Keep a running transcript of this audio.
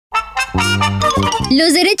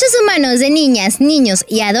Los derechos humanos de niñas, niños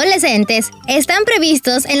y adolescentes están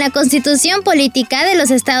previstos en la Constitución Política de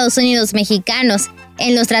los Estados Unidos Mexicanos,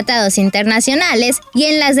 en los tratados internacionales y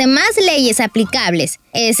en las demás leyes aplicables,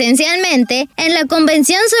 esencialmente en la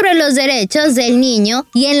Convención sobre los Derechos del Niño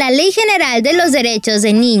y en la Ley General de los Derechos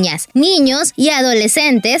de Niñas, Niños y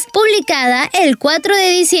Adolescentes, publicada el 4 de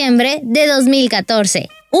diciembre de 2014.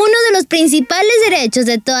 Uno de los principales derechos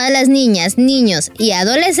de todas las niñas, niños y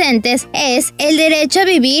adolescentes es el derecho a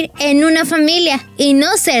vivir en una familia y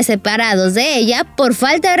no ser separados de ella por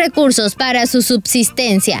falta de recursos para su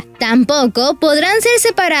subsistencia. Tampoco podrán ser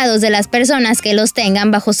separados de las personas que los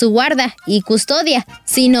tengan bajo su guarda y custodia,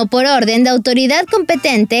 sino por orden de autoridad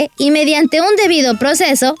competente y mediante un debido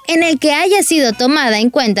proceso en el que haya sido tomada en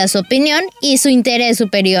cuenta su opinión y su interés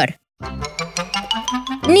superior.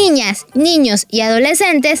 Niñas, niños y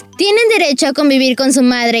adolescentes tienen derecho a convivir con su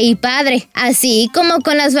madre y padre, así como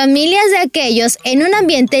con las familias de aquellos en un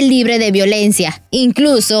ambiente libre de violencia.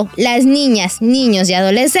 Incluso las niñas, niños y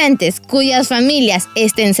adolescentes cuyas familias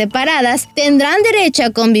estén separadas tendrán derecho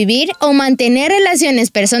a convivir o mantener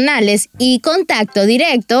relaciones personales y contacto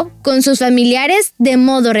directo con sus familiares de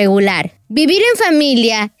modo regular. Vivir en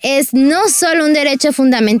familia es no solo un derecho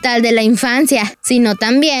fundamental de la infancia, sino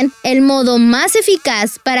también el modo más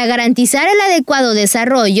eficaz para garantizar el adecuado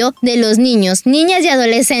desarrollo de los niños, niñas y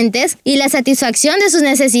adolescentes y la satisfacción de sus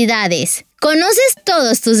necesidades. ¿Conoces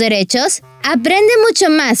todos tus derechos? Aprende mucho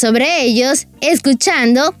más sobre ellos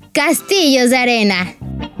escuchando Castillos de Arena.